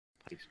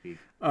Speak.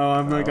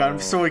 Oh my god, I'm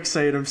so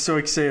excited. I'm so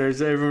excited.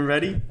 Is everyone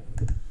ready?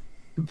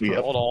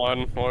 Yep. Hold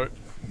on. What?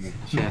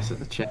 Chess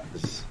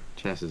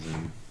is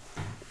in.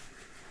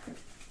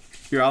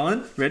 You're all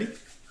in? Ready?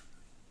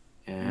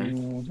 Yeah.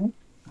 Mm-hmm.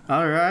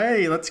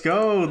 Alright, let's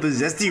go. The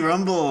Zesty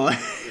Rumble.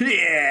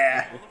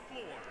 Yeah!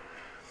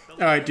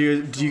 Alright,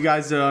 do you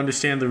guys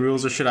understand the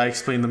rules, or should I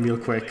explain them real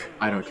quick?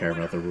 I don't care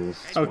about the rules.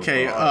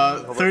 Okay,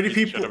 30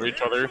 people.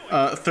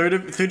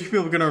 30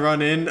 people are gonna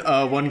run in.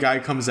 One guy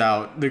comes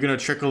out. They're gonna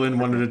trickle in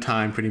one at a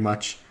time, pretty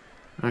much.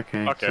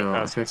 Okay, so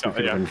I think we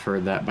could have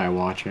inferred that by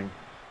watching.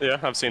 Yeah,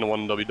 I've seen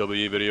one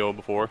WWE video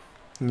before.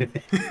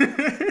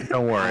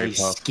 Don't worry, I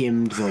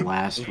skimmed the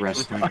last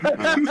wrestling. Oh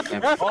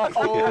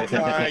my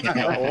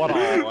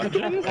god,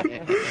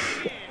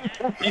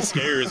 he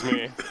scares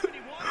me.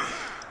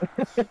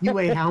 You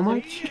weigh how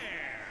much?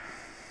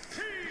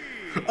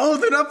 Oh,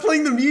 they're not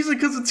playing the music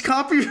because it's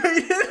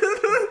copyrighted.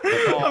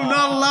 I'm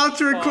not allowed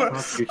to record.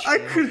 I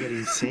could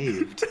getting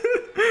saved.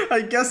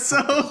 I guess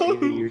so.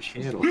 Saving your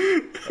channel.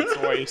 That's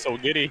why you're so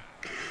giddy.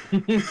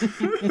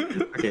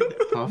 Okay,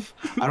 Puff.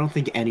 I don't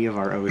think any of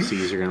our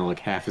OCs are gonna look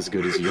half as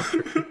good as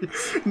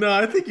yours. No,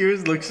 I think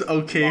yours looks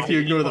okay if you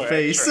ignore the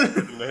face.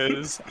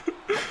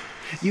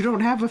 You don't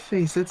have a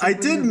face. That's I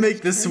did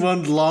make this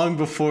one long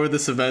before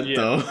this event,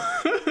 though.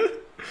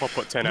 I'll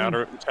put 10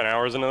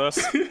 hours into this.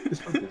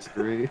 That's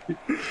great.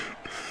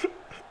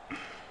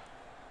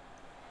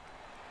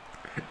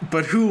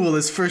 But who will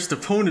his first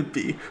opponent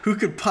be? Who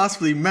could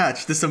possibly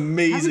match this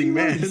amazing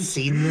man? Have you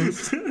seen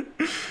this?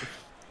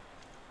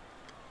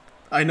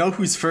 I know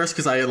who's first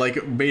because I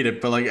made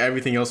it, but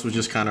everything else was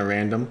just kind of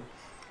random.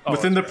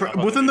 Within the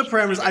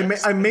parameters,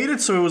 I made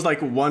it so it was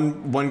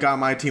one guy on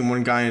my team,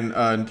 one guy in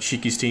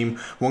Shiki's team,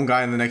 one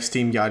guy in the next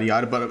team, yada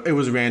yada. But it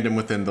was random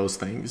within those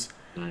things.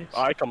 Nice.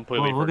 I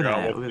completely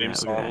forgot what the theme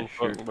song.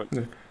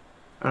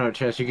 Oh,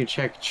 Chess, you can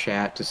check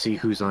chat to see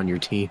who's on your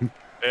team.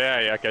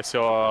 Yeah, okay,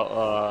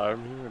 so,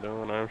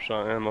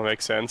 that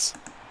makes sense.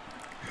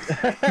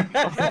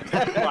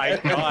 My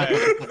god.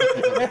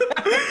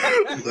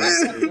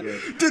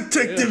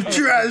 Detective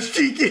Trash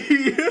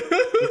Cheeky!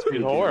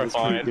 It's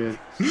horrifying.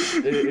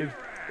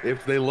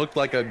 If they looked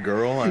like a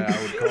girl, I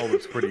would call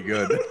this pretty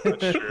good.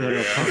 That's true,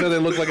 yeah. So they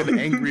look like an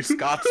angry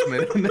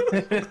Scotsman.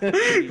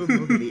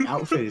 The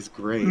outfit is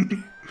great.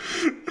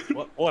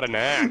 What an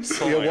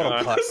axe. Oh yeah,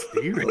 what a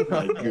posterior.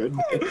 Oh my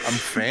goodness. I'm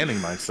fanning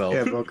myself.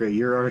 Yeah, Boca,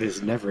 your art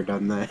has never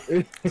done that.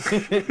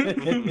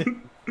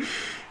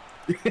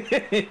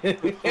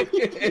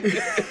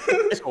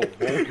 So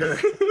vulgar.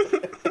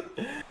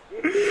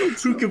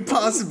 Who could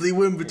possibly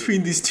win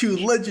between these two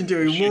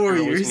legendary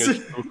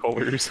warriors?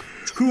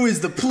 Who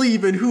is the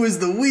plebe and who is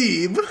the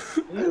weeb?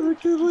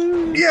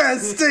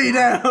 Yes, stay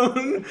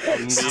down!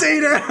 Stay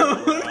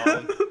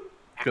down!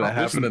 Gonna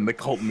happen in the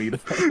cult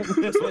meetup.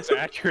 This looks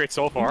accurate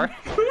so far.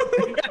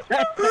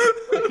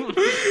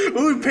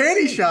 Ooh,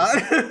 panty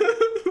shot!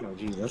 Oh,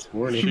 geez, that's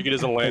warning. Shiki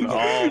doesn't land.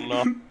 Oh,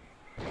 no.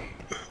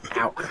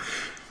 Ow.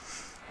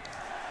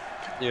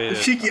 Yeah.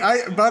 Shiki,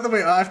 by the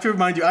way, I have to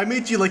remind you, I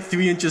made you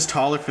 3 inches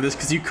taller for this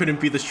because you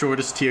couldn't be the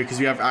shortest here because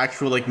we have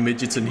actual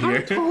midgets in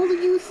here. How tall do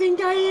you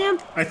think I am?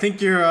 I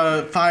think you're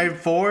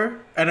 5'4",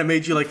 and I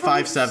made you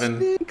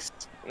 5'7".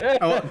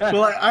 Oh,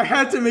 well, I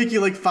had to make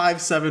you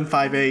 5'7",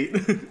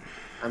 5'8".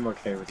 I'm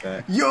okay with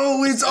that.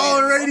 Yo, it's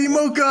already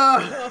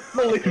Mocha!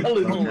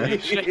 Holy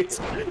shit.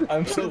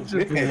 I'm so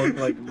Just look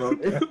like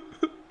Mocha.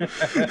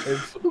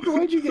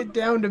 Why'd you get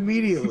downed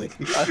immediately?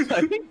 I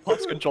think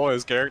Puff's controlling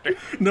his character.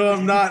 No,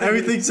 I'm not.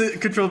 Everything's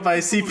controlled by a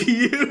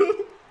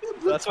CPU.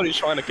 That's what he's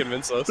trying to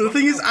convince us. So the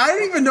thing is, I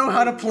don't even know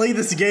how to play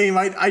this game.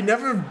 I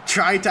never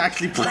tried to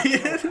actually play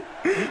it.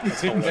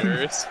 That's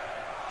hilarious.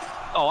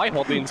 Oh, I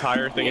hold the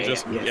entire thing and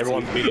just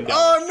everyone's beating down.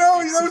 Oh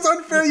no, that was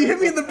unfair. You hit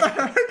me in the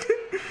back.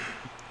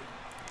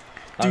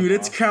 Dude,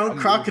 it's Count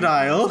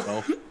Crocodile.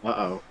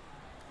 Uh-oh.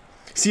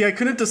 See, I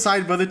couldn't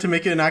decide whether to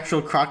make it an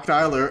actual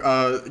crocodile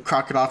or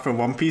crocodile from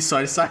One Piece, so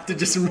I decided to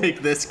just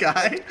make this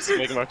guy. Just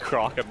make him a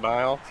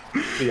crocodile.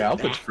 The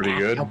outfit's pretty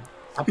good.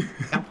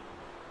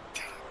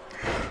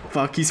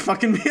 Fuck, he's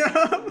fucking me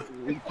up.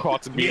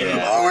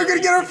 Oh, we're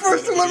gonna get our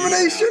first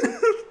elimination.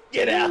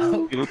 Get out.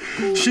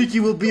 Shiki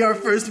will be our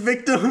first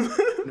victim.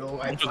 No,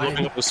 I'm just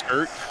looking up the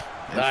skirt.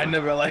 I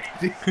never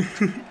liked it.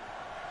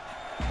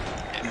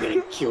 I'm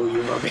gonna kill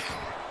you, Mocha.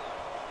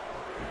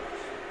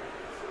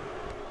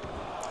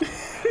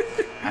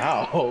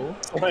 Ow.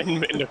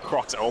 I'm in the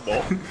croc's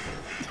elbow.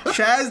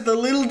 Chaz the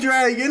little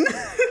dragon.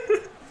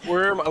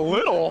 Where am I?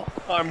 Little?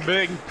 I'm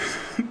big.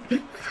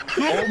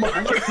 Oh my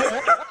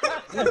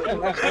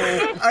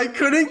god. I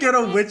couldn't get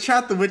a witch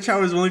hat. The witch hat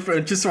was only for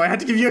inches, so I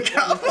had to give you a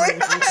cowboy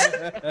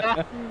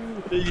hat.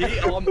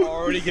 I'm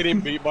already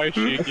getting beat by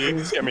Shiki.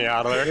 Just get me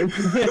out of there.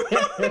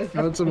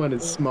 Found someone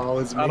as small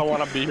as me. I don't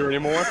want to be here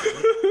anymore.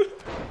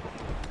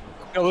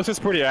 No, this is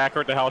pretty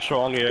accurate to how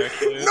strong he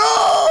actually is.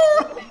 No!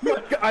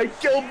 I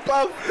killed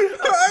Buff.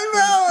 I'm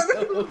out!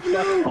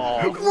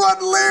 Oh. What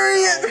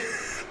lariat?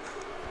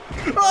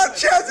 Oh,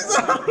 Chaz is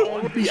out!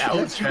 The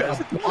out,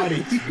 Chaz.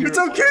 It's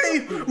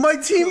okay! My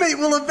teammate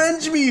will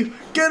avenge me!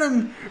 Get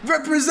him!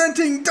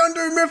 Representing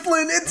Dunder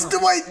Mifflin, it's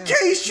Dwight K.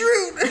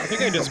 Schrute! I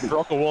think I just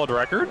broke a world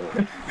record.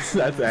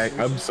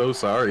 I'm so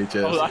sorry,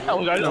 Chaz. I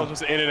was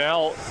just in and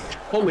out.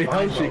 Holy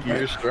hell, Shiki,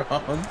 you're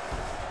strong.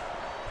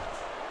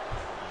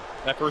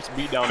 That first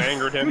beatdown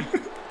angered him.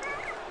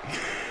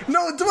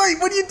 No, Dwight,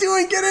 what are you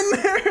doing? Get in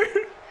there!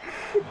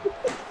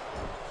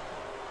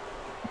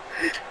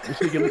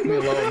 Shiki, leave me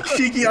alone.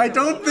 Shiki, I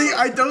don't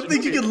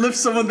think you can lift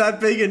someone that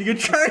big, and you're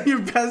trying your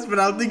best, but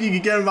I don't think you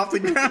can get him off the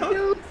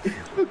ground.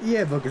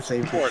 Yeah, Book can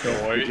save Poor himself.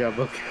 Dwight. Good job,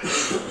 Book.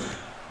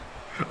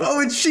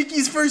 Oh, it's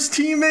Shiki's first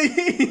teammate!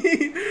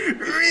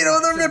 Rito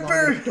the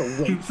Ripper! Don't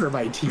wait for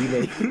my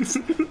teammates.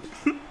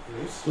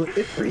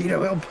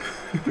 Rito, help!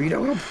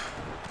 Rito, help!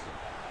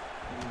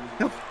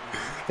 Help!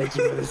 Thank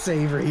you for the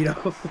save,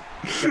 Rito.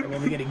 I'm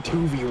only getting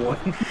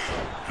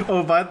 2v1.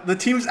 Oh, but the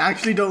teams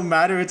actually don't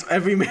matter. It's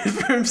every man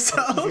for He's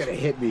himself. gonna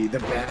hit me, the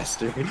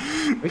bastard.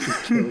 This is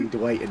killing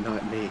Dwight and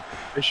not me.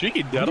 Is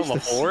Shiki dead on the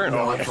floor? No,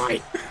 Oh, I'm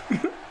fine.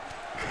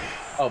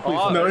 Oh,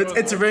 please. No,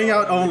 it's ring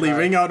out only.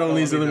 Ring out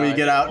only is the when we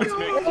get out.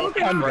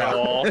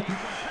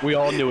 We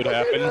all knew it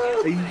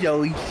happened.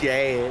 Yo,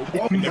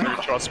 Chad.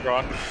 Never trust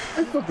Brock.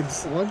 I fucking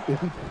slugged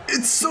him.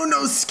 It's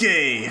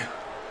Sonosuke!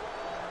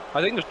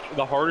 I think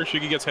the harder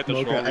Shiki gets hit, the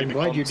Logan, stronger he I'm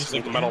glad you're becomes just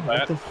like like, a metal what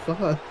bat. the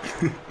fuck?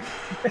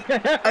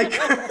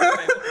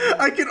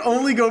 I can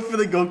only go for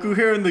the Goku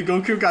here, and the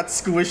Goku got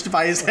squished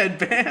by his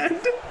headband.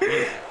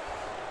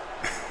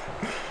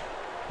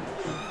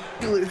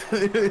 Do it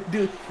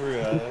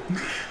for,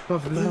 Well,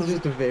 this is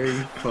just a very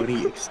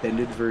funny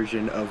extended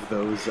version of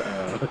those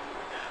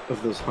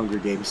Hunger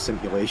Games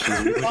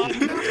simulations.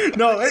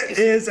 No, it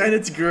is, and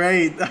it's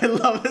great. I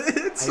love it.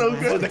 It's so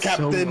good. the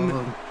captain.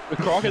 The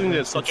Crockett thing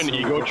is such an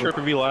ego trip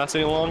if he lasts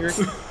any longer.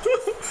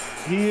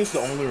 He is the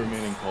only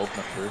remaining cult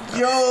member.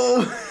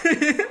 Yo!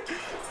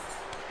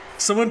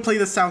 Someone play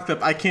the sound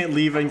clip. I can't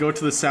leave and go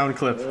to the sound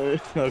clip.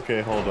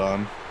 Okay, hold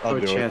on. I'll Oh,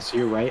 do Chess,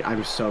 you're right.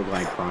 I'm so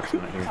glad Croc's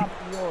not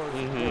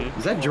here.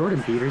 Is that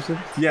Jordan Peterson?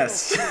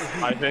 Yes.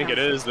 I think it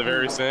is the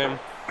very same.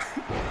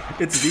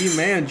 It's the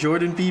man,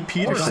 Jordan B.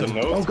 Peterson.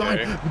 God. Oh god!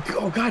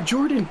 Oh god,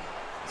 Jordan!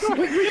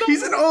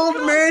 He's an old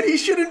man. He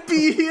shouldn't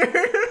be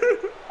here.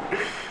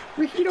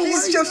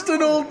 He's just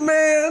an old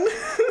man.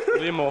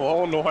 Leave him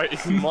alone,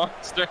 Dwight, you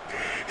monster.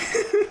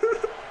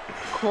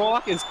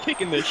 Croc is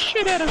kicking the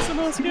shit out of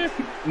Sanosuke.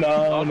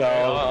 No, no.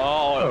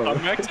 Oh,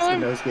 next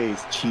time? Sanosuke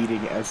is cheating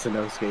as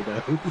Sanosuke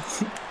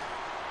knows.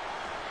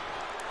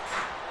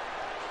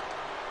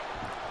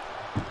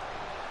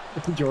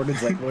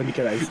 Jordan's like, when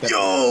can I step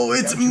Yo,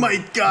 it's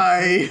Mike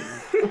Guy.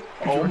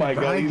 Oh my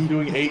god, he's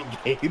doing 8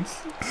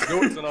 games. Go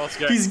with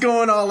Sanosuke. He's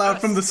going all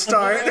out from the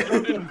start.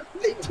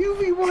 They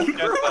 2v1. Get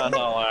the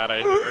hell out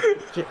of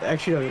here.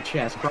 Actually, no,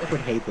 Chess, Croc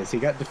would hate this. He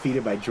got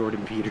defeated by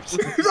Jordan Peterson.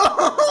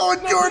 Oh,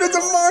 Jordan's a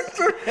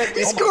monster.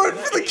 He's going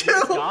for the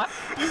kill.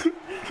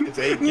 It's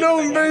 8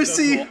 No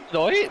mercy.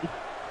 Dwight?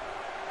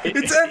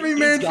 It's every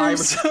man for Guy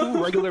versus himself.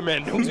 two regular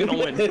men. Who's gonna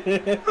win?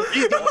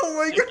 Oh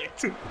my god.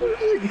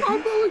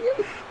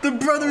 The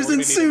brothers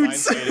in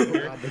suits.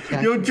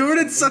 Yo,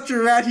 Jordan's such a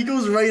rat. He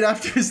goes right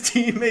after his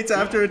teammates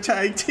after a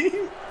tag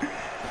team.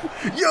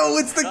 Yo,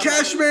 it's the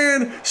Cash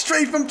Man,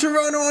 straight from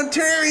Toronto,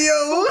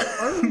 Ontario.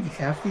 Aren't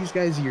half these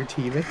guys your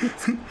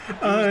teammates?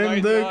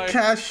 I'm the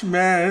Cash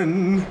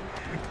Man.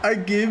 I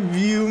give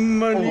you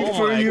money Oh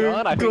for my your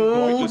God, I think Dwight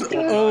gold. just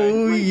killed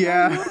Oh Dwight.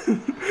 yeah.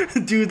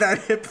 Do that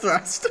hip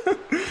thrust.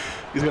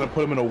 He's gonna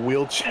put him in a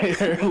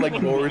wheelchair, like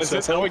Boris. Is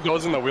this how he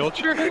goes in the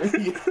wheelchair?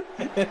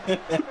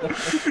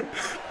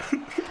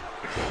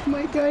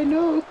 My guy,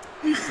 no.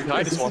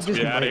 I just wants to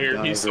get out of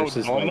here. He's so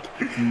dumb.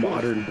 like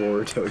modern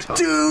Boruto talk.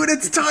 Dude,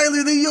 it's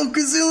Tyler the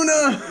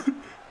Yokozuna.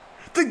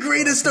 The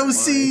greatest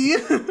OC.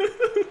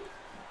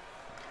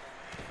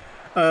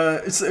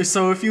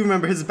 So if you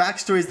remember, his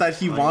backstory is that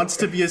he wants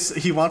to be a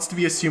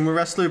sumo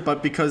wrestler,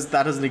 but because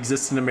that doesn't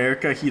exist in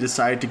America, he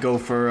decided to go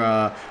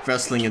for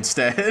wrestling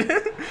instead.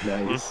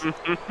 Nice.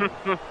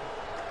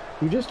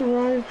 You just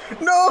arrived?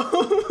 No,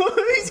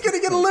 he's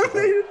gonna get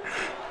eliminated.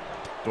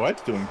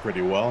 Dwight's doing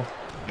pretty well,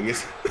 I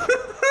guess.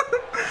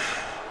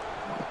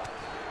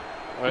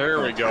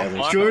 There we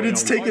go.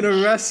 Jordan's taking a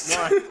rest.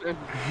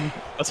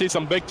 I see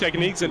some big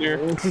techniques in here.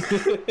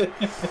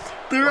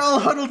 They're all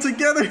huddled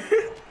together.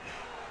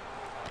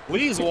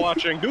 Lee's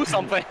watching. Do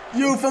something.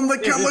 Yo, from the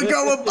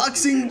Kamigawa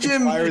boxing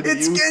gym, Fire the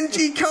it's youth.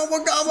 Genji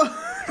Kamigawa.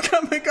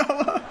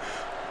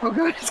 Oh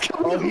god, it's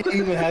coming. Oh, he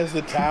even has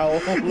the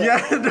towel.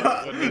 Yeah,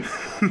 no.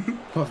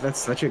 Oh, that's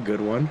such a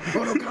good one.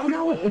 Oh no,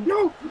 no,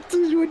 no! This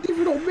is a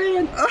different old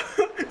man.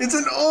 It's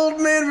an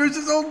old man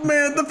versus old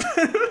man.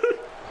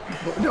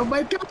 No,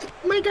 my god,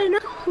 no.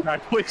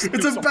 Right, please do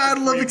It's a something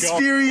battle of before you go.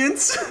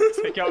 experience.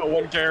 Take out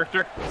one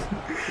character.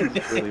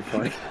 That's really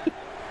funny.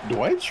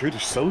 Dwight Schrute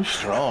is so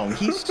strong.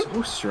 He's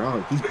so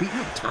strong. He's beating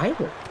up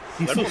Tyler.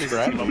 He's so Everybody's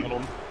scrappy.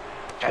 phenomenal.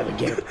 Tyler,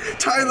 get him.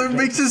 Tyler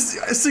makes his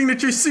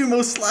signature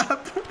sumo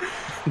slap.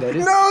 That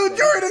is, No, that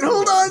Jordan, is-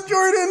 hold on,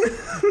 Jordan.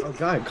 Oh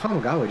god,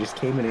 Kamigawa just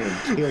came in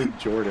and killed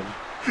Jordan.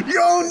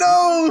 Yo,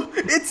 no!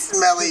 It's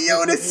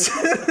Meliodas,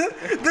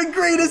 the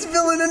greatest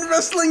villain in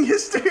wrestling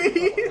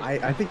history.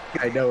 I think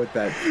I know what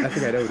that. I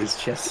think I know what his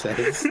chest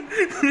says.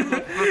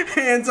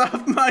 Hands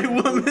off my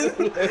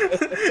woman.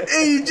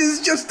 Age is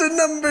just a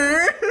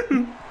number.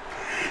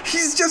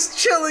 He's just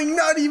chilling,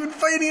 not even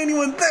fighting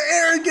anyone. The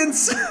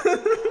arrogance.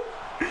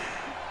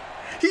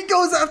 He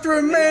goes after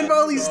a man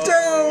while he's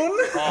down.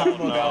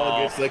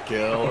 Kamigawa gets the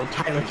kill. Oh,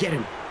 Tyler, get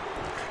him.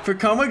 For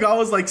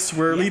Kamigawa's like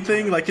swirly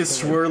thing, like his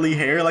swirly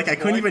hair, like I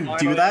couldn't even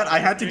do that. I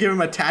had to give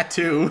him a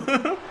tattoo.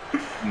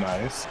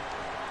 Nice.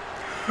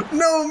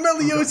 No,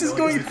 Meliodas is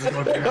going.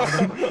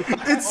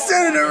 It's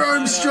Senator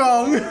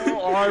Armstrong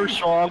Oh,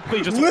 Armstrong,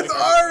 please just with wake up.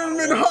 arm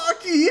and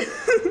hockey.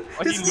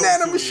 He His knows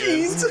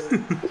nanomachines. who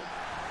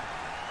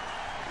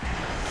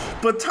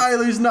But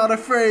Tyler's not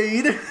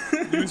afraid.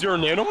 Use your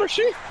nano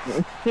machine?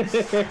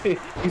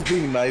 He's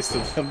being nice to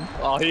them.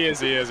 Oh, he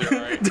is, you're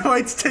right.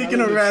 Dwight's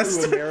taking a Tyler's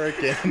rest. true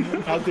American.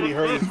 How could he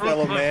hurt his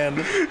fellow man?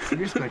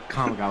 Here's like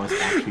Kamigawa's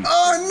actually.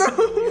 Oh no!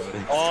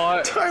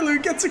 Oh, Tyler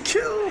gets a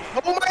kill.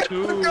 Oh my God,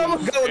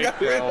 Kamigawa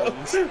got rid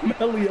of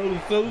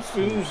Meliodas so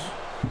soon.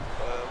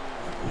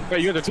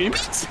 wait, you're the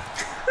teammates?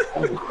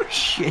 Oh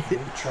shit! They're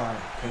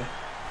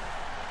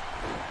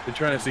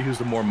trying to see who's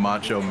the more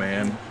macho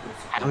man.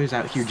 Tyler's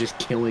out here just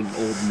killing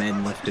old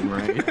men left and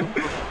right.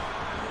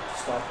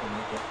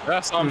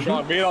 Yes,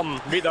 Armstrong, beat him.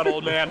 Beat that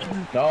old man.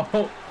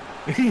 No,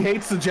 he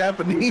hates the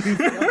Japanese.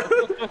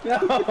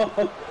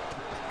 No.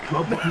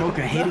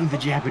 Mocha hating the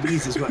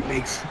Japanese is what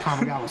makes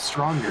Kamigawa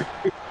stronger.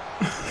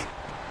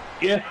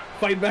 Yeah,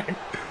 fight back.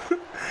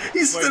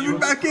 He's stepping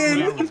back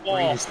in. His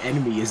greatest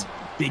enemy is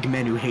big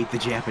men who hate the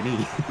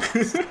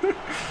Japanese.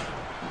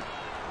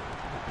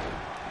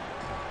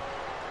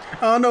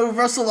 Oh no,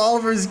 Russell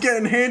Oliver is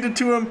getting handed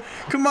to him.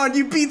 Come on,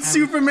 you beat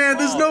Superman.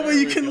 There's no way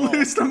you can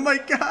lose to my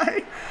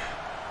guy.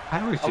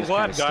 Tyler's I'm just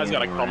glad kinda Guy's got a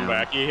standing around.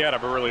 comeback. He had a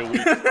really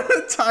weak.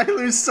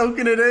 Tyler's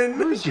soaking it in.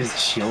 Tyler's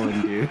just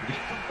chilling, dude.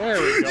 There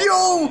we go.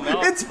 Yo,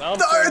 Now- it's now I'm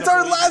starting it's to our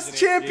believe last in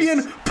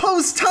champion.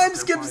 Post time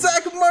skip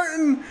Zach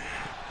Martin,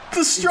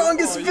 the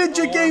strongest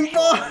video game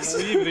boss,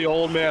 Leave the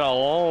old man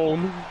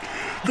alone.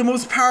 the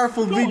most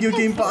powerful video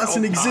game boss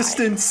in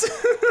existence.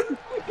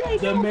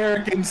 The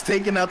Americans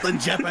taking out the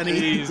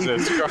Japanese.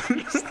 Jesus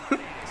Christ.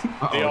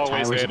 They Uh-oh, always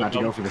Tyler's hated about to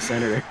them. go for the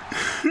senator.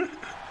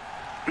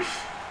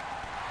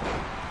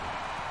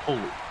 Holy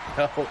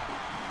hell.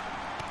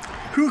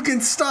 Who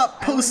can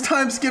stop post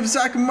time skip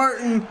Zach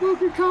Martin?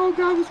 Look at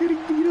Kamigawa's getting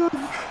beat up.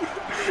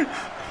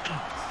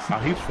 Oh,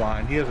 he's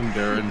fine. He has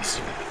endurance.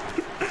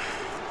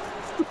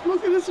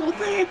 Look at this whole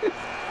thing.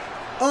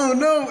 Oh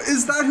no,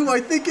 is that who I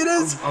think it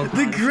is? Oh,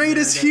 The God,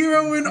 greatest Meredith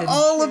hero in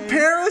all of Dupenchang.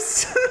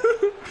 Paris?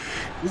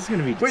 This is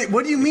gonna be. Wait,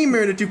 what do you mean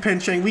Meredith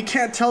Dupenchang? We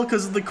can't tell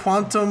because of the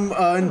quantum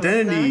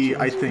identity,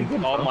 I think.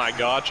 Oh my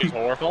god, she's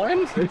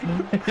horrifying.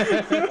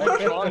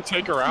 Armstrong,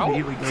 take her out.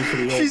 Immediately goes for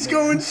the old She's man.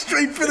 going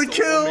straight for the Old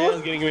kill.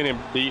 man's getting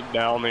beat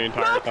down the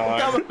entire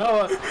time.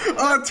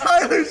 Oh,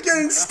 Tyler's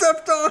getting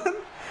stepped on.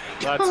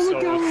 That's so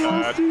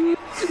Kamigawa sad.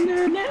 lost to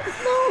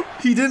no.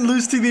 He didn't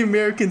lose to the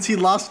Americans, he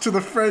lost to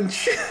the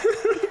French.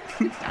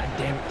 God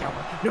damn it,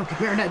 Kamigawa. No,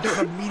 Marinette, don't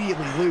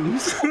immediately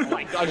lose. Oh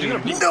my god, she's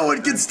gonna beat. No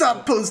one can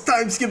stop post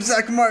time skip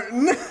Zach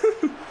Martin.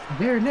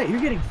 Marinette, you're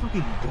getting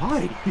fucking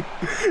blind.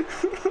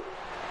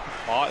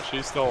 Oh,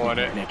 she's still in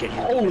it. Marinette, get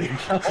here. Holy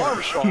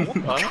Armstrong,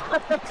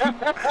 what the?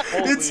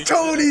 It's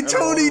Tony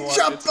Everyone, it's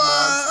Choppa,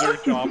 Monster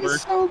Chopper.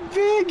 He's so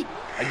big.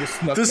 I just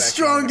snuck the back in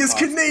strongest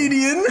the costume.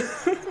 Canadian.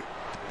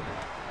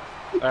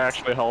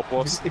 Actually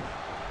helpless.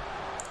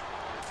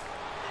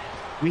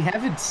 We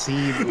haven't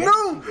seen.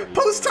 No,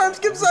 post time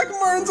skip Zach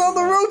Martin's on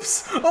the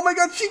ropes. Oh my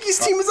god, Cheeky's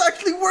team is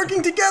actually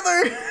working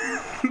together.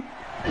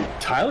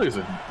 Tyler's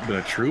been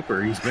a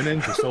trooper. He's been in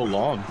for so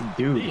long.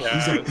 Dude, He he's a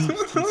has.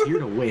 beast. He's here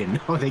to win.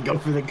 Oh, they go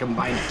for the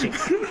combined kick.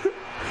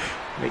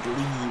 They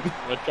leave.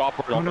 The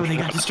chopper. Oh no, they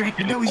got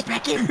distracted. No, he's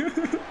back in.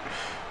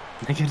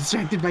 They got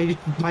distracted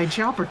by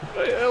Chopper.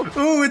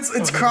 Ooh,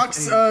 it's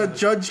Croc's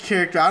judge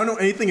character. I don't know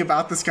anything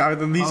about this guy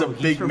other than he's a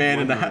big from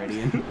man in a Blood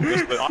hat.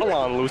 Meridian. I don't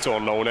want to lose to a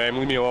no name.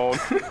 Leave me alone.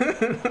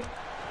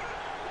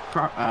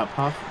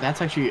 Puff, that's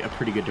actually a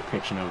pretty good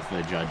depiction of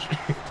the judge.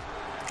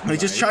 They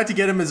just tried to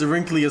get him as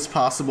wrinkly as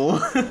possible.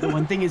 The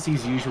one thing is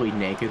he's usually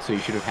naked, so you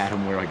should have had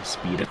him wear like a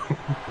Speedo.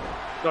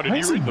 No, did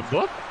you read the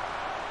book?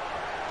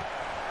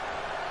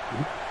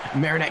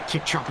 Marinette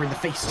kicked Chopper in the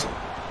face.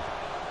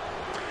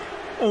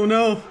 Oh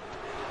no.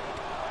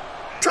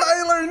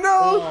 Tyler,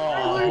 no!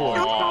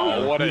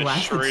 Oh, what He a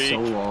lasted shriek. so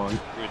long.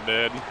 We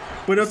did.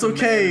 But it's Man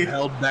okay.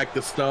 held back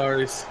the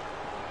stars.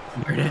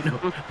 Marinette,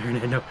 no.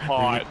 Marinette, no.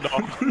 Oh,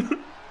 Marinette.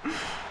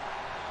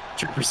 no.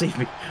 Chopper, save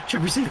me.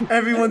 Chopper, save me.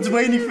 Everyone's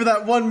waiting for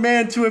that one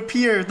man to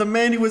appear. The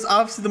man who was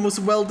obviously the most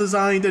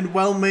well-designed and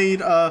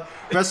well-made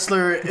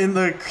wrestler in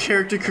the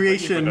character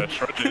creation.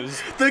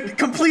 The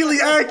completely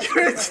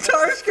accurate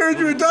Starscourge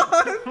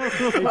Radon.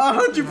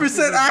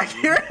 100%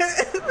 accurate.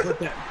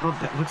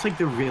 That looks like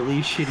the really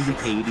shitty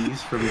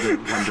Hades from the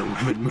Wonder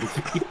Woman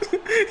movie.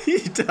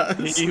 He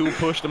does. He who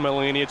pushed the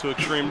Melania to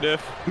extreme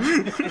diff.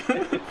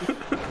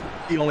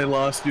 He only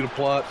lost due to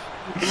plot.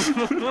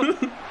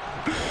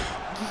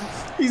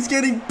 He's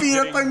getting beat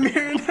up by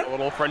Marinette. A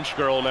little French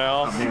girl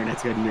now. Oh,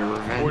 Marinette's getting your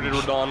revenge. Where did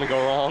Radon go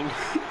wrong?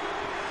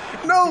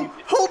 No!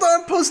 Hold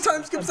on,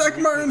 post-time skip Zach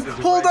Martin!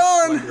 Hold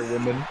on! Wonder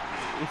Woman.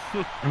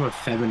 I'm a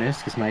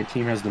feminist because my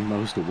team has the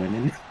most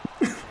women.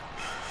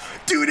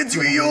 Dude, it's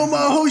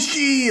Ryoma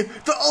Hoshi!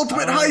 The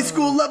ultimate high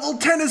school level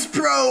tennis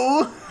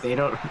pro! They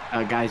don't...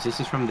 guys, this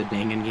is from the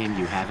Dangan game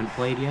you haven't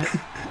played yet.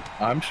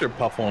 I'm sure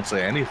Puff won't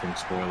say anything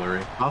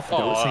spoilery. Puff,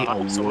 don't say a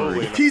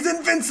absolutely word. He's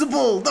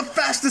invincible! The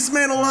fastest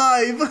man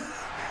alive!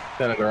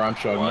 Senator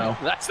Armstrong, no.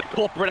 That's the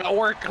culprit at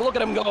work. Look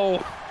at him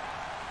go.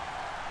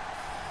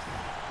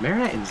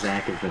 Marinette and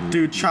Zach have been...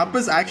 Dude,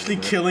 Choppa's actually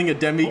killing a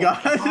demigod.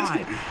 Oh,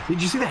 God.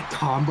 Did you see that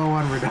combo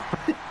on Radon?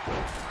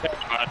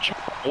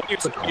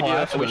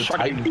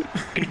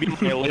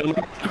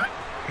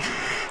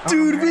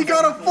 Dude, we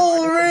got a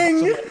full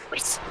ring!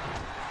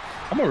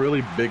 I'm a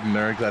really big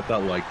nerd 'cause I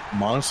thought like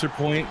Monster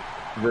Point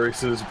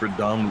versus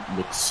Verdun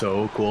looks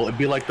so cool. It'd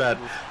be like that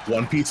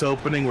One Piece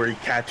opening where he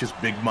catches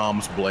Big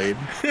Mom's blade.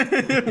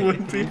 It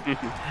would be.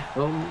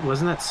 Well,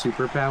 wasn't that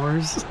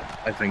Superpowers?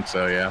 I think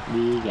so, yeah.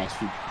 Yes,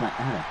 that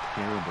had a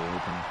terrible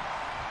opening.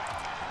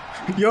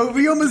 Yo,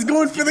 Ryoma's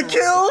going for the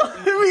kill!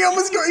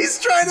 He's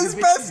trying his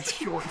best!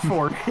 Short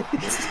for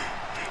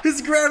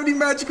His gravity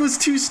magic was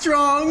too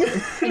strong!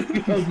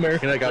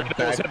 Marinette got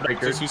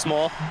backbreaker. Too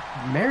small.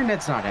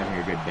 Marinette's not having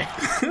a good day.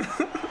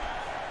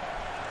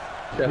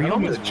 Yeah,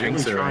 Ryoma's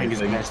Jinx really or trying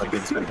his anything. best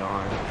against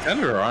Radon.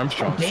 Senator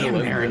Armstrong Damn, still in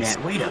this.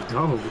 Marinette, way to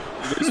go.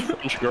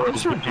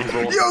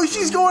 Yo,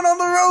 she's going on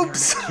the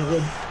ropes!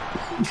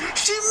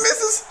 She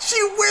misses!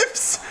 She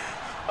whips!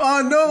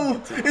 Oh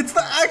no! It's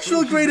the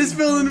actual greatest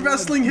villain in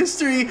wrestling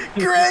history!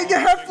 Greg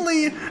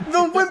Heffley,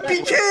 the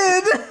wimpy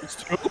kid!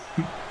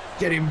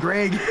 Get him,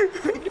 Greg.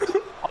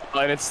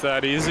 And it's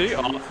that easy.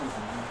 Oh.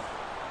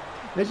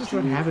 That's just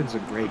what happens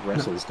when Greg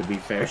wrestles, to be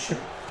fair.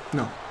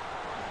 No.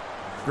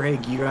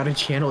 Greg, you gotta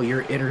channel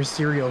your inner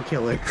serial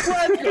killer.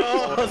 Let's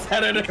go,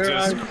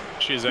 Senator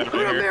She's out of Oh,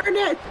 here.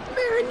 Marinette!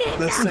 Marinette!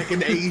 The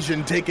second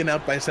Asian taken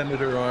out by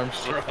Senator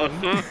Armstrong.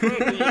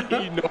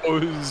 He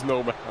knows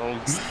no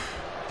bounds.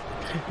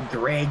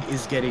 Greg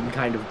is getting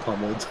kind of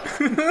pummeled.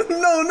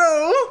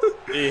 No!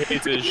 He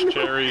hates his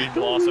cherry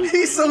blossom.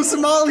 He's so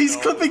small, he's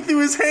clipping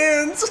through his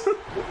hands!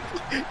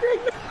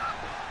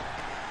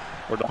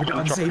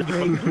 Radon, save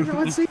Greg.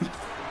 Radon, save...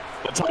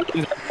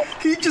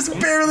 He just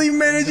barely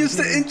manages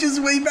to inch his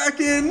way back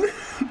in!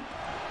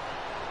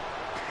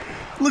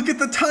 Look at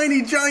the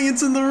tiny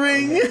giants in the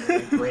ring!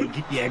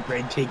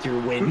 Greg, take your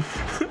win.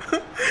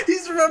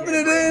 He's rubbing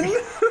it in!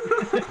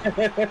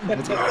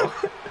 Let's go.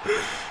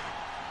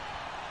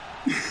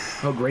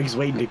 Oh, Greg's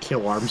waiting to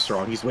kill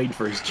Armstrong. He's waiting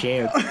for his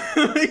chance.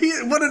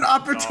 What an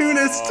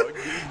opportunist!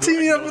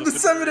 Teaming up with the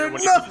Senator. No!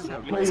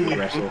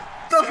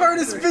 The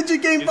hardest video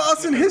game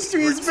boss in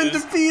history has been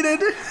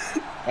defeated!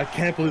 I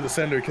can't believe the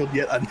Senator killed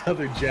yet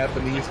another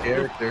Japanese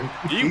character.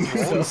 You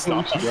He's so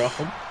strong.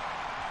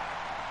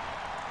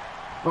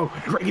 Oh,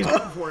 Greg is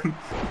going for it.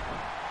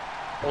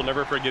 I'll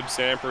never forgive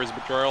Sam for his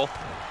betrayal.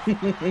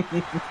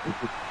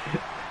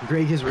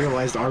 Greg has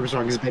realized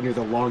Armstrong has been here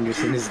the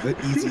longest and is the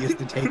easiest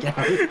to take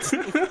out.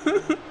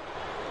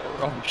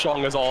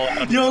 Armstrong is all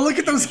out. Yo, look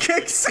at those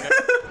kicks!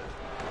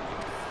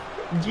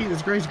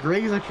 Jesus Christ,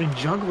 Greg is actually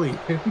juggling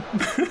him.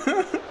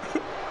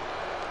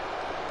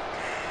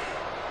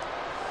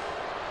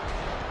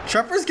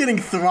 Trapper's getting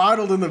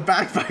throttled in the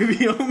back by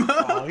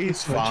Ryoma. Oh,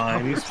 he's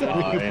fine. He's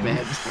fine.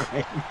 Bad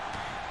time.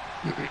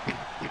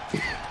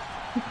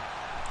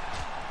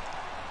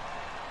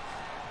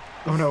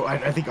 Oh no,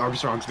 I think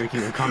Armstrong's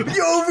making a comeback.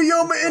 Yo,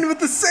 Ryoma in with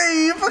the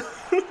save!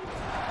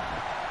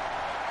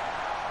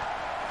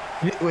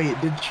 Wait,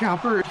 has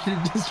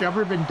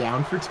Chopper been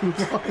down for too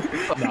long?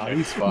 No,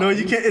 he's fine. No,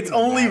 you can't. It's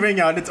only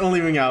ring out. It's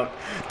only ring out.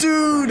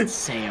 Dude!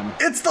 Sam.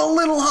 It's the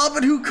little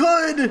hobbit who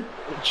could!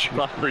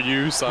 Chopper,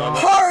 you son.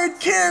 Hard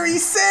carry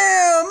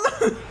Sam!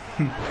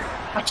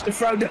 Watch the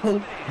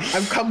Frodo.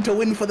 I've come to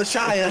win for the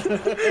Shire.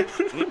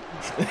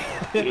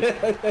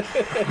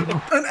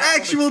 An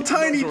actual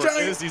tiny Is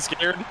giant. he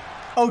scared?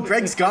 Oh,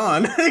 Greg's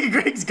gone.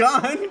 Greg's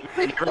gone.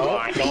 Oh,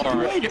 I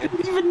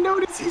didn't even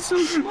notice he's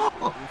so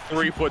small.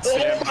 3 foot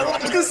Sam.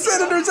 The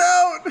Senator's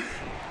out!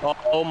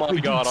 Oh my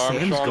god,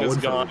 Armstrong is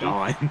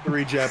gone.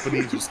 3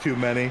 Japanese was too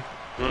many.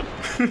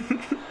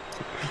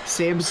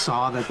 Sam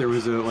saw that there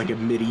was a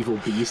medieval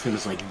beast and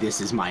was like,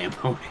 "This is my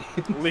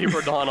opponent." Leave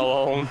Radon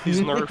alone. He's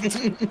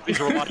nerfed. He's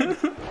rotted.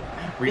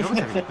 Rio's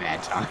having a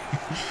bad time.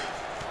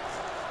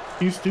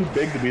 He's too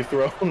big to be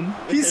thrown.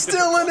 He's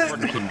still in it.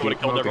 Would have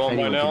killed everyone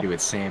by now. Do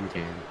it, Sam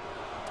can.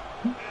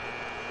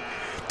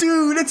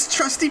 Dude, it's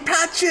Trusty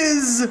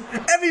Patches!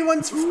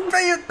 Everyone's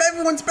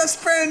best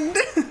friend!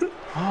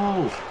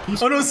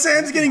 He's Oh no,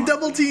 Sam's getting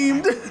double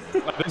teamed!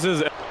 This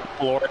is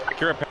Lord.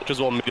 Accurate Patches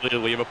will immediately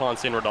leave upon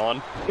seeing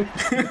Radon.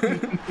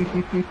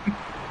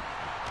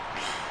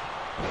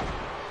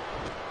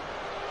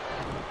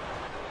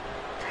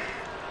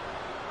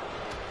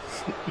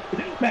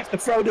 Master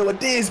Frodo, a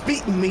day is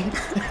beating me.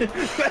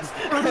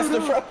 Master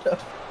Frodo.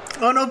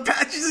 Oh no,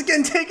 Patches is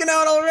getting taken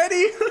out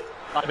already!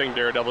 I think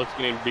Daredevil's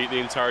getting beat the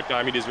entire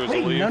time. He deserves to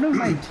Wait, leave. none of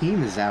my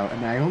team is out,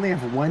 and I only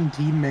have one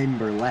team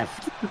member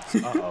left.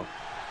 Uh-oh.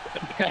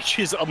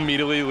 Patches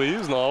immediately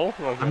leaves? No.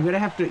 Okay. I'm gonna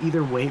have to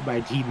either wait my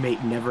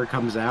teammate never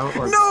comes out,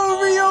 or No,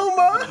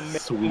 Ryoma!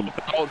 Sweet.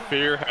 Without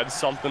fear, had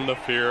something to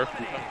fear.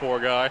 That poor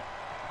guy.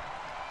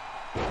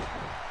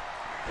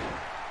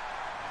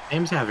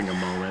 Sam's having a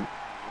moment.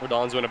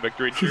 Radon's win a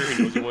victory cheer.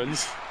 He knows he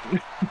wins.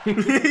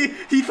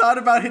 He thought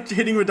about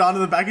hitting Radon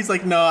in the back. He's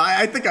like, no,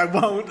 I think I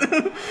won't.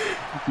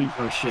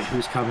 Oh shit,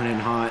 who's coming in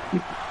hot?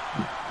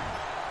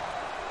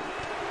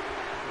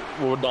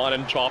 Radon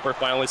and Chopper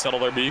finally settle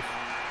their beef.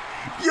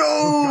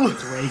 Yo!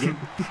 It's Reagan.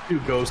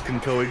 Two ghosts can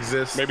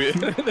coexist. Maybe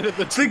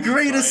The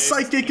greatest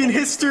psychic in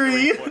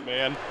history!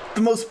 Man.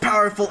 The most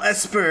powerful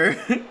Esper!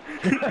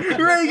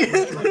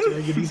 Reagan!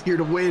 Reagan, he's here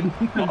to win.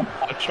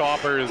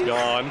 Chopper is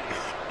gone.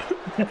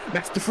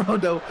 Master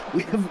Frodo,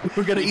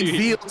 we're gonna eat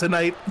veal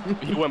tonight.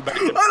 He went back. I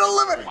don't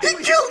love it! He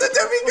killed a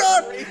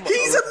demigod!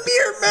 He's a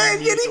mere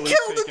man, yet he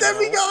killed a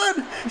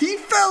demigod! He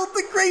felled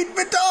the great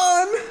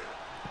Vidon!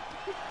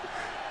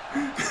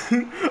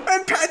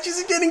 And Patches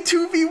is getting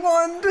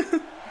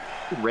 2v1'd!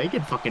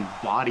 Reagan fucking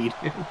bodied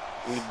him.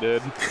 He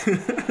did.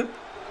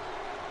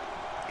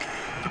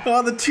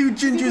 Oh, the two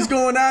gingers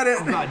going at it!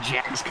 Oh god,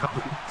 Jack's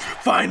coming.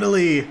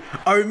 Finally,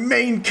 our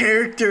main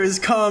character has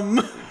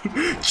come!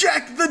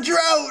 Jack the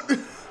Drought!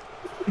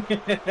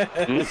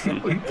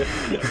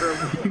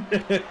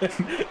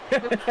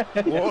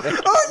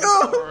 Oh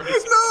no!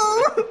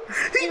 No!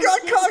 He got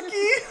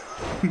cocky!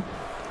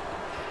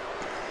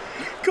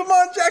 Come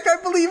on, Jack, I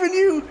believe in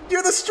you!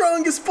 You're the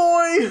strongest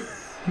boy!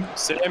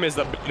 Sam is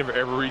the bane of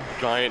every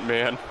giant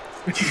man.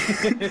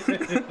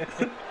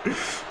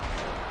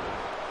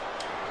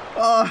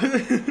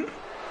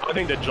 I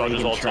think the judges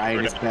Reagan all trying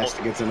his took best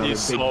against another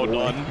He's big so boy.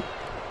 done.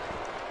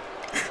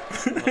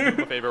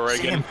 My favorite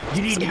Reagan. Sam,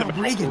 you need to help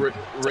Reagan.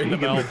 Reagan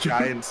bell. the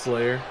Giant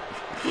Slayer.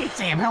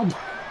 Sam, help.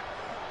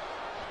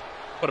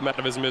 Put him out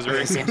of his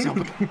misery. Sam's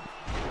helping.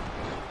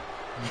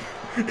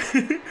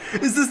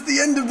 Is this the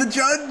end of the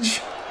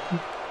judge?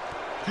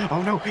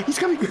 Oh no, he's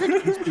coming.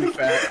 He's too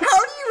fat. How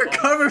do you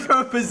recover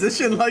from a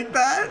position like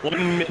that?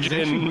 One midget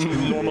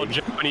and normal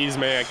Japanese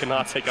man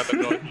cannot take out the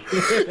judge.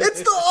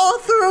 It's the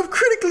author of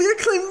critically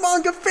acclaimed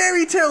manga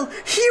Fairy Tale,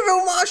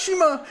 Hiro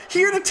Mashima,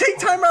 here to take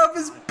time out of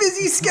his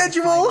busy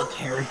schedule.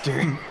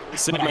 Character.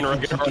 Sam and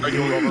Reagan are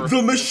arguing over.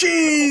 The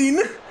Machine!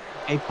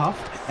 Hey Puff,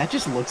 that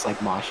just looks like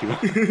Mashima.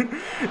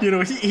 You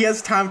know, he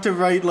has time to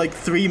write like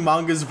 3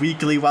 mangas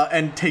weekly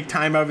and take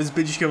time out of his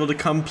busy schedule to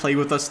come play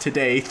with us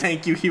today.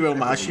 Thank you, Hiro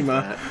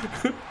Mashima.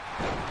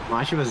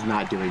 Mashima's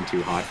not doing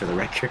too hot for the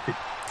record.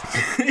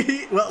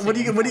 Well, what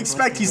do you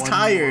expect? He's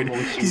tired.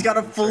 He's got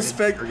a full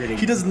spec.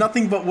 He does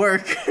nothing but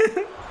work.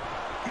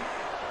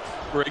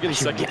 Reagan's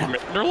second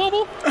commander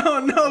level? Oh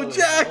no,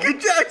 Jack!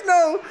 Jack,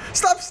 no!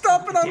 Stop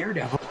stomping on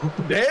Daredevil.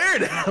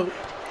 Daredevil!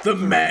 the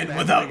man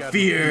without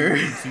fear.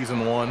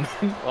 Season 1.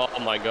 Oh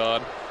my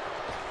god.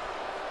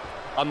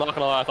 I'm not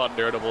gonna lie, I thought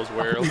Daredevil was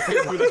weird.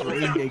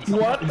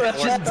 What the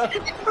hell?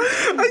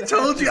 I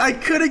told you I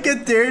couldn't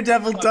get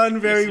Daredevil done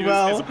very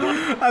well.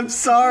 I'm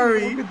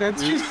sorry.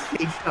 That's just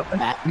faked up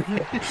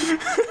Batman.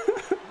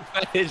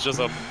 It's just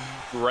a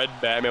red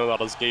Batman without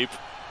escape.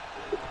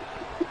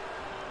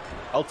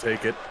 I'll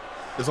take it.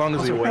 As long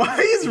as he wins. Why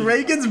is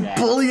Reagan's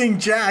bullying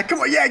Jack?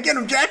 Come on, yeah, get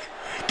him, Jack!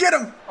 Get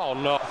him! Oh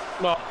no,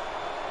 no.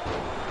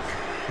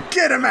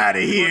 Get him out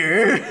of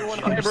here!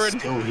 I'm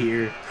still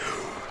here.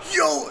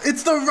 Yo,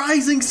 it's the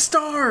Rising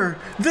Star!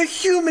 The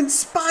Human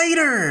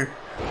Spider!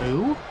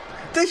 Who?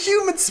 The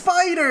Human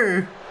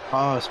Spider!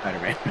 Oh,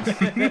 Spider-Man.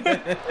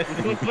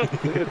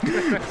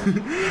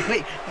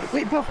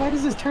 wait, Puff, why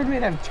does this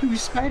tournament have 2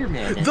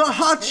 Spider-Man? The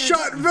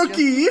Hotshot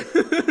Rookie!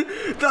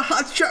 The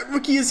Hotshot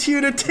Rookie is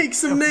here to take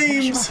some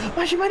names!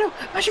 Mashima.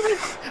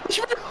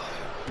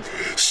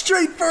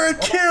 Straight for a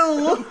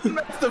kill!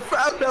 Master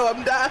Frodo,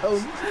 I'm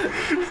down!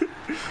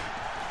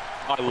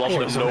 I love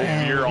the no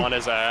fear on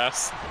his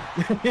ass.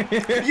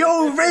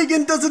 Yo,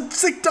 Reagan does a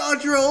sick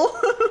dodge roll!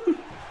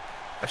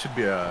 That should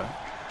be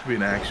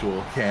an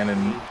actual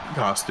canon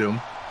costume.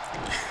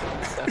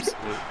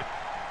 Absolutely.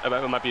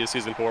 That might be a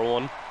season 4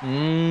 one.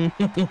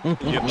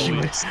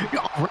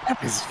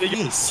 Wrap his face.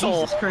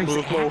 Jesus Christ,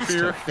 With no ass to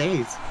fear.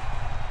 face.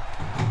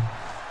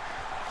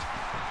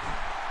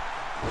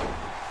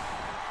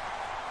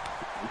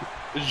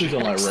 Please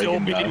don't let Still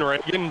Reagan beating die.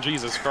 Reagan?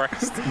 Jesus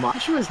Christ.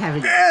 Mashima's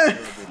having.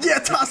 Yeah,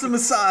 toss him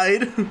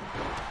aside!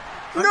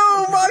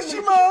 No,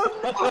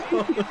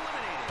 Mashima!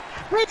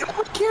 Wait,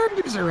 all the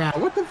characters are out.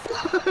 What the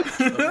fuck?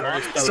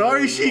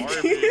 Sorry,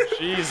 Shiki.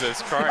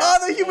 Jesus Christ.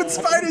 Oh, the human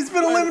spider's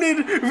been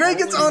eliminated.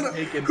 Reagan's on.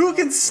 Who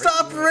can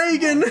stop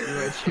Reagan?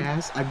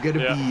 Chaz, I'm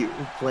gonna be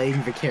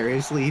playing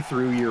vicariously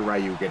through your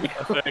Ryugan.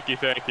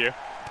 Thank you.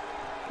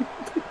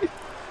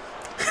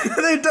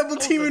 They're double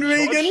teaming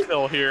Reagan.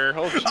 Still here.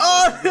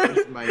 Oh,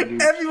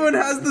 everyone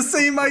has the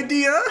same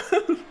idea.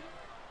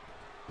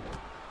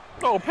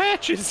 Oh,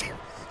 Patches.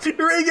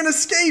 Reagan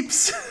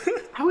escapes.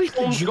 How is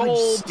the judge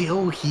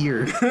still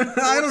here?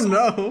 I don't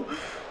know.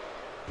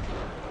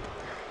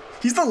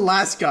 He's the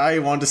last guy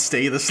who wanted to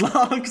stay this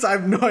long because I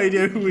have no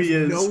idea who he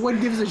is. No one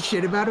gives a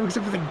shit about him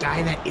except for the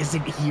guy that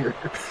isn't here.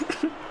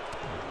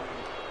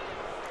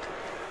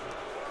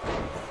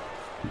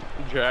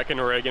 Jack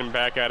and Reagan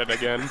back at it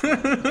again.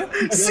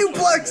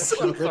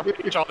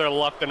 Suplex! Each other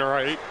left and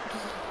right.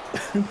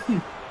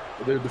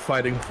 They're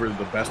fighting for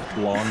the best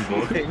blonde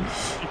boy.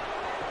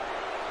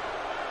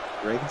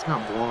 Reagan's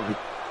not blonde.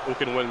 Who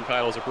can win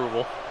titles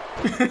approval?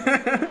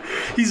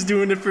 He's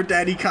doing it for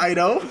Daddy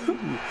Kaido.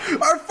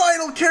 Our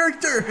final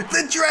character,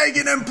 the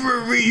Dragon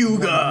Emperor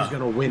Ryuga. He's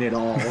gonna win it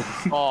all.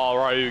 All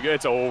right,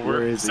 it's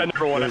over. Send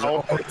everyone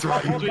out.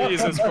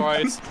 Jesus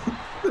Christ.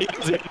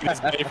 He's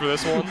pay for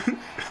this one.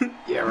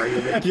 Yeah,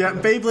 right. Yeah,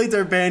 Beyblades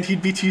are banned.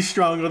 He'd be too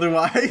strong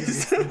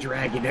otherwise. The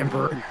Dragon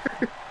Emperor.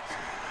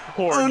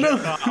 Poor oh no!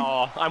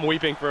 Oh, I'm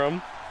weeping for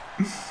him.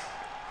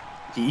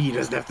 He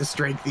doesn't have the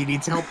strength. He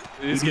needs help.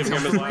 He's giving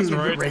him his last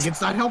rites. Reagan's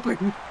not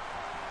helping.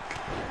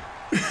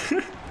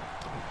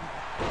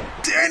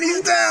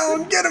 Danny's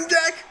down! Get him,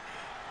 Jack!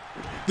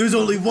 There's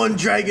only one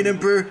Dragon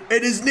Emperor,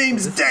 and his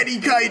name's Daddy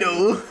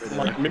Kaido!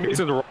 Maybe it's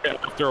right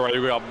after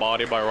Ryuga got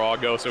bodied by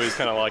Rago, so he's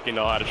kind of like,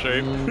 out of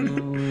shape.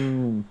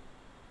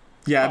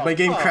 Yeah, my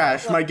game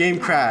crashed. My game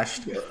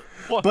crashed.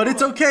 But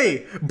it's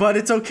okay. But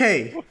it's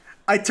okay.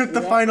 I took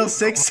the final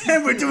 6,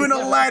 and we're doing a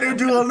ladder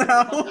duel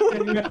now.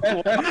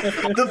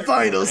 The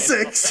final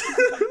 6.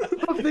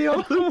 They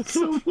all look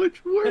so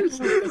much worse.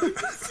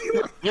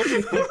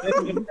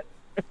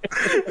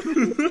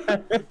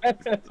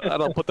 I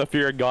don't put the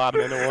fear of God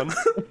in anyone.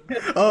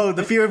 Oh,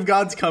 the fear of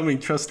God's coming,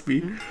 trust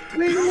me. What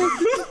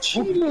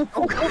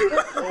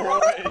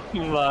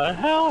the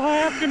hell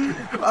happened?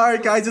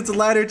 Alright guys, it's a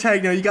ladder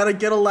tag now. You gotta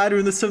get a ladder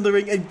in the center of the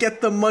ring and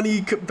get the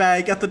money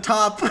bag at the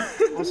top.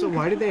 Also,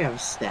 why do they have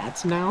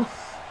stats now?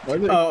 Why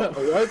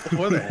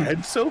are their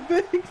heads so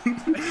big?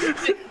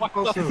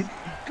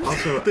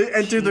 Also, they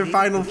enter their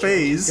final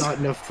phase.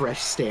 Gotten a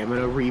fresh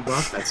stamina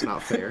rebuff. That's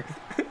not fair.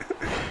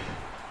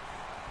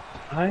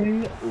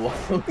 I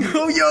love.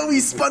 Oh yo,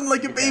 he spun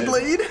like a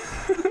Beyblade.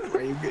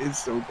 It's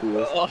so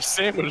cool. Oh,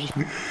 sandwich.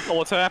 Oh,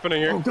 what's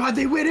happening here? Oh god,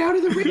 they went out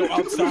of the ring. Go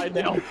outside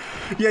now.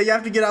 Yeah, you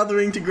have to get out of the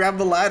ring to grab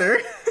the ladder.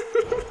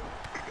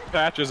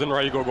 Patches and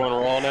Ryuga going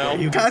raw now.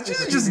 Patches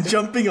is just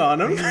jumping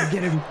on him.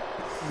 Get him.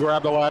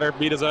 Grab the ladder,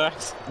 beat his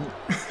ass.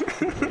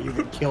 You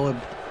can kill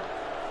him.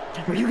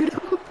 Are you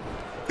gonna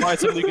Find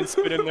something you can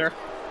spit in there.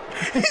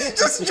 He's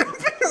just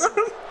jumping on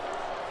him.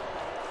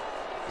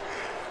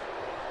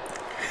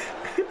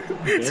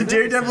 So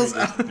Daredevil's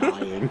out.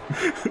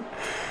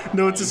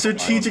 No, it's a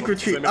strategic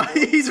retreat.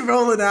 He's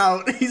rolling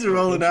out. He's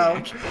rolling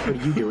out. What are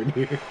you doing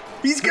here?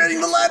 He's getting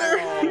the ladder.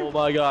 Oh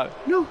my god.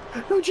 No,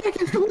 Jack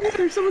is the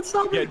ladder. Someone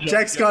stop me.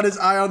 Jack's got his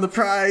eye on the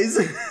prize.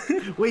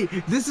 Wait,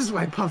 this is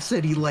why Puff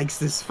said he likes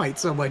this fight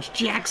so much.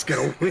 Jack's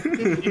gonna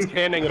win. He's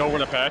handing it over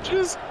to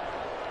Patches?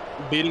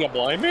 Beating a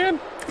blind man?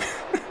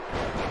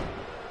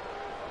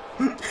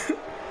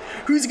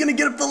 Who's gonna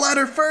get up the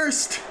ladder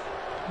first?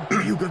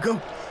 Ryuga,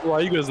 go.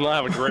 Ryuga does not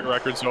have a great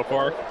record so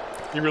far.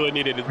 He really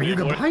needed his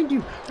Ryuga, behind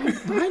you.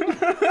 Behind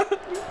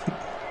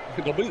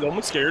you. Don't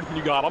be scared.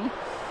 You got him.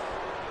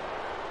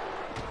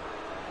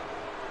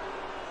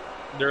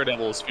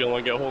 Daredevil is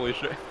feeling it. Holy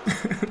shit.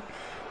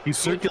 He's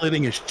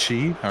circulating his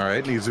chi. All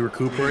right, he's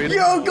recuperating.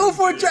 Yo, go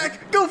for it,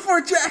 Jack! Go for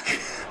it, Jack!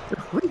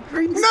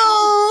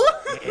 No!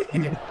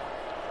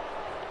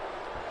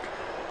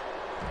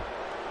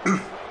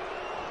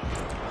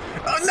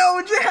 Oh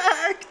no,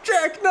 Jack!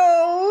 Jack,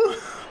 no!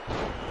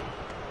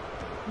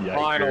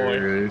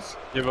 Finally,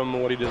 give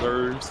him what he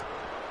deserves.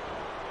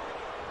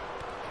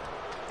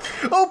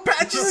 Oh,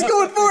 Patches is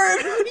going for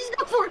it! He's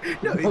going for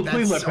it! No,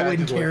 that's so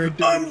in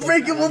character.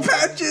 Unbreakable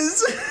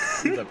Patches!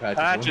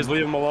 Patches,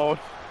 leave him alone.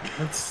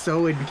 That's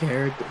so in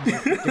character.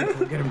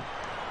 Get him.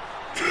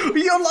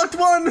 He unlocked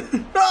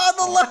one! Ah,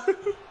 the left!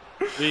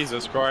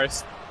 Jesus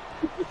Christ.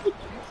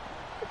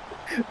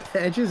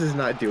 Patches is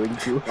not doing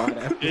too hot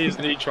after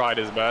He tried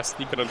his best.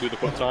 He couldn't do the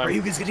quick time.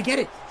 Ryuga's gonna get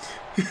it!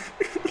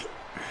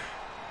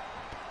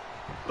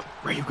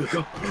 Ryuga,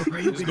 go!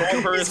 Ryuga,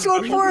 go! He's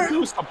going for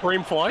it!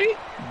 Supreme flight?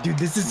 Dude,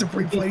 this is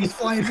Supreme Flight. He's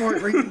flying for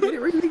it. Ryuga, get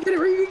it! Ryuga, get it!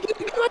 Ryuga,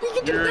 get it! Come on, you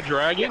can do it! You're a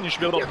dragon. You should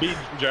be able to beat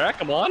Jack.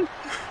 Come on.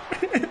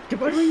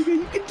 Come on, Ryuga,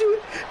 you can do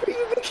it!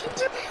 Ryuga can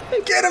do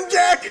it! Get him,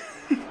 Jack!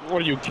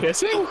 What are you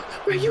kissing?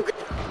 Ryuga!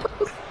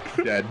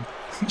 Dead.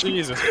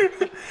 Jesus.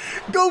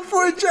 Go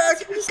for it,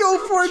 Jack! Go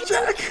for it,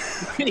 Jack!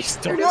 He's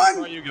done.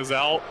 One. Ryuga's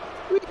out.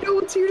 Wait, no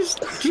one's here to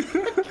stop you. 2!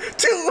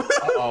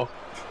 Uh-oh.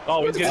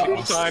 Oh, he's getting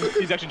more time.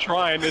 He's actually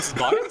trying. This is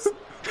bias.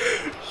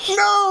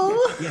 No!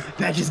 Yeah,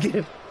 Patches, get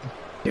him.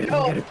 Get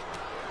him, get him.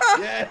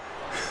 Yeah.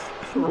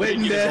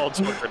 Waiting dead. all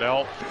tuckered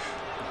out.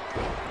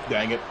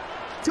 Dang it.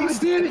 God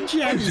damn it,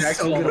 Jack is Jack's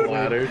so on gonna the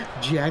ladder. win.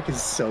 Jack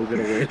is so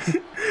gonna win.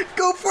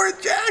 Go for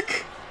it,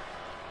 Jack!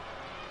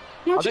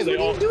 Patches, they what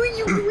are all- you doing,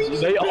 you greedy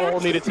They all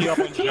bastard? need to tee up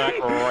on Jack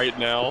right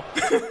now.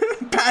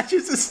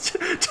 Patches is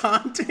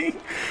taunting.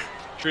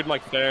 Treat him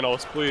like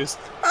Thanos, please.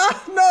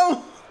 Ah,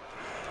 no!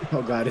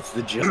 Oh god, it's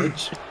the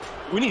judge.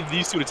 We need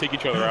these two to take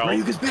each other out.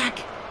 Ryuga's back.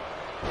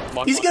 Come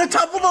on, He's come on. gonna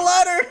topple the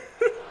ladder!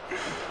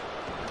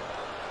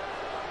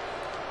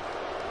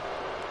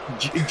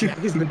 Jack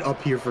has been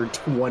up here for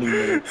 20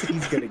 minutes.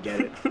 He's gonna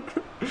get it.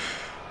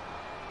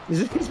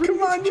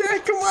 Come on,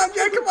 Jack! Come on,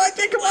 Jack! Come on,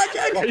 Jack! Come on,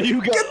 Jack!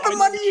 You Get the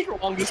money!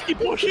 Strong, just keep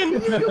pushing.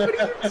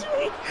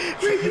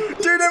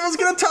 Daredevil's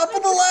gonna topple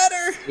the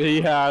ladder!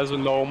 He has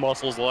no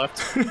muscles left.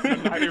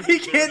 He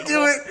can't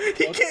do it!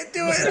 He can't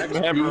do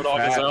it! Hammer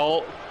dog is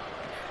out.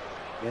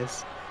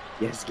 Yes.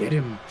 Yes, get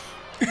him.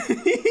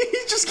 He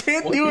just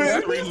can't do What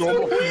it! three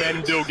normal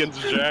men do against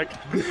Jack?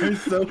 They're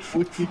so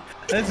weak.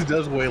 That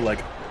does weigh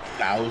like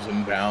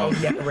 1,000 Oh pounds.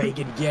 yeah,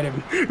 Reagan, get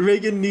him.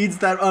 Reagan needs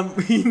that,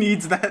 he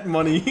needs that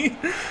money.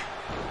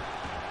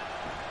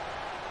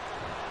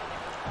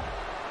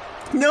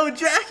 No,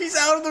 Jack, he's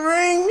out of the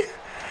ring!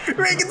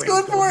 Reagan's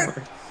going for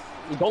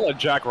it! Don't let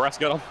Jack rest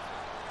get him.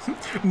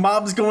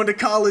 Mob's going to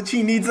college,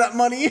 he needs that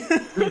money.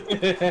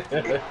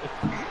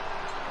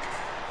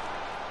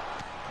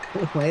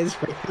 Why is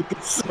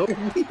Reagan so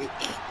weak?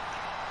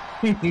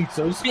 He's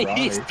so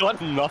scrawny. He's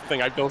done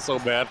nothing. I feel so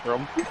bad for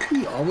him.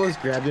 He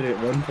almost grabbed it at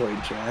one point,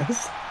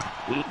 Chaz.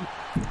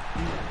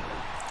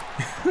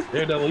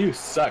 Daredevil, you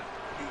suck.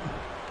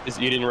 Is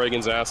eating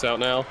Reagan's ass out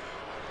now.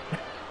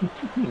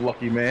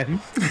 Lucky man.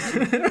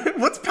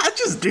 What's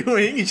Patches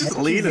doing? He's just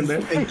leaning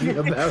there. Thinking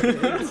about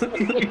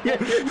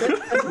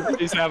it.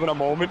 He's having a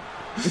moment.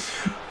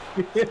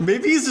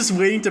 Maybe he's just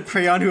waiting to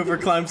prey on whoever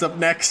climbs up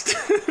next.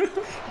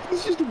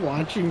 He's just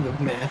watching the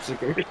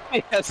massacre.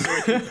 He has so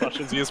many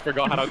concussions. He just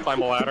forgot how to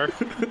climb a ladder. I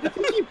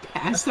think he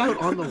passed out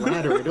on the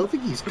ladder. I don't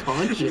think he's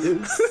conscious. Do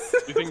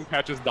you think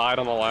Patches died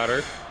on the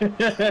ladder?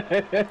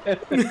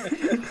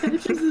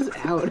 Patches is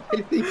out.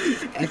 I think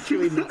he's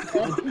actually not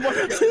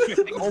conscious.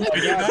 Oh my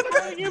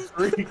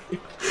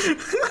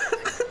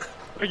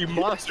god. You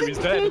monster, he's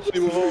dead. Leave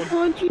him alone.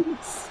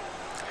 Conscious.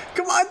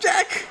 Come on,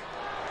 Jack!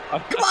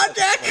 Come on,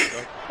 Jack!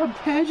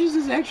 Patches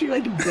is actually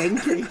like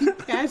Benkei. He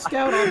passed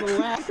out on the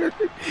ladder.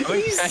 I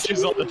think Patches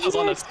is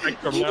on the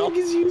spectrum now. Jack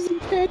is using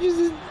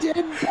Patches'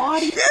 dead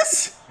body.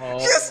 Yes!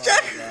 Yes,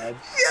 Jack!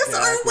 Yes,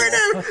 our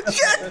winner!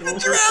 Jack the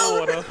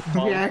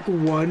Drow! Jack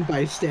won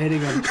by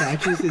standing on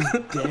Patches'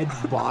 dead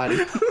body.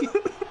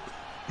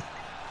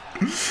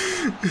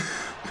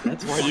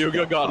 That's why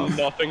Ryuga got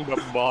nothing but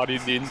body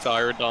the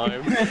entire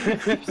time.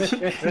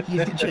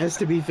 Just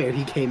to be fair,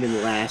 he came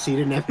in last. He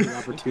didn't have any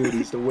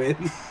opportunities to win.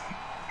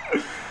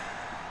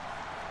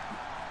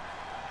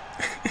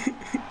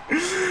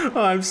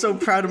 Oh, I'm so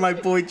proud of my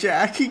boy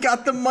Jack. He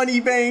got the money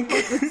bank.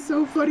 It's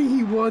so funny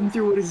he won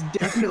through what is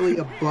definitely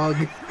a bug.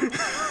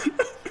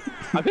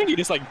 I think he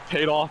just like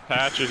paid off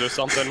Patches or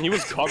something. He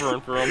was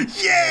covering for him.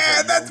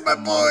 Yeah, that's my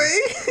boy.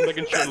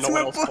 Making sure That's no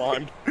my one else boy.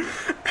 climbed.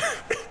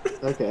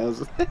 Okay, that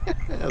was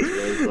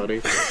really funny.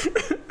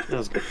 That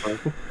was good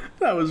fun.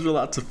 That was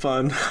lots of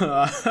fun.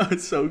 That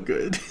was so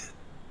good.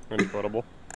 Incredible.